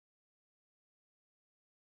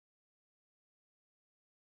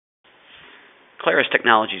Clarus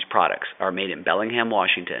Technologies products are made in Bellingham,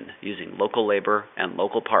 Washington, using local labor and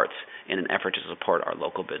local parts in an effort to support our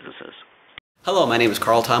local businesses. Hello, my name is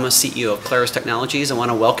Carl Thomas, CEO of Clarus Technologies. I want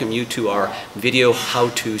to welcome you to our video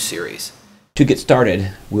how-to series. To get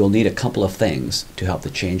started, we'll need a couple of things to help the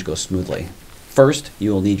change go smoothly. First,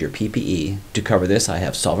 you will need your PPE. To cover this, I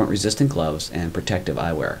have solvent-resistant gloves and protective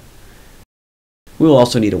eyewear. We will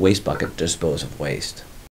also need a waste bucket to dispose of waste.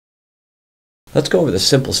 Let's go over the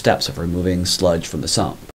simple steps of removing sludge from the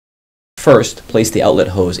sump. First, place the outlet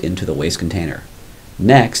hose into the waste container.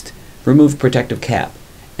 Next, remove protective cap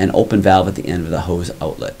and open valve at the end of the hose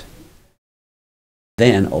outlet.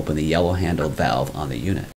 Then open the yellow handled valve on the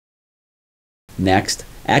unit. Next,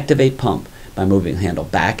 activate pump by moving handle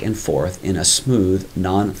back and forth in a smooth,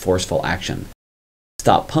 non-forceful action.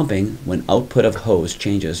 Stop pumping when output of hose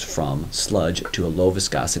changes from sludge to a low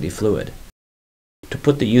viscosity fluid. To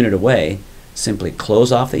put the unit away, simply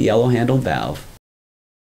close off the yellow handled valve,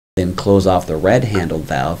 then close off the red handled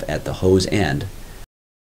valve at the hose end,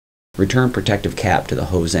 return protective cap to the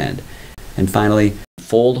hose end, and finally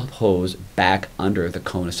fold hose back under the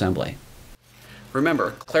cone assembly.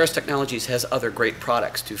 Remember, Clarus Technologies has other great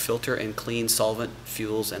products to filter and clean solvent,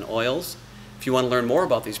 fuels, and oils. If you want to learn more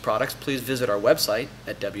about these products, please visit our website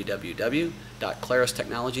at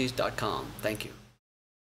www.clarustechnologies.com. Thank you.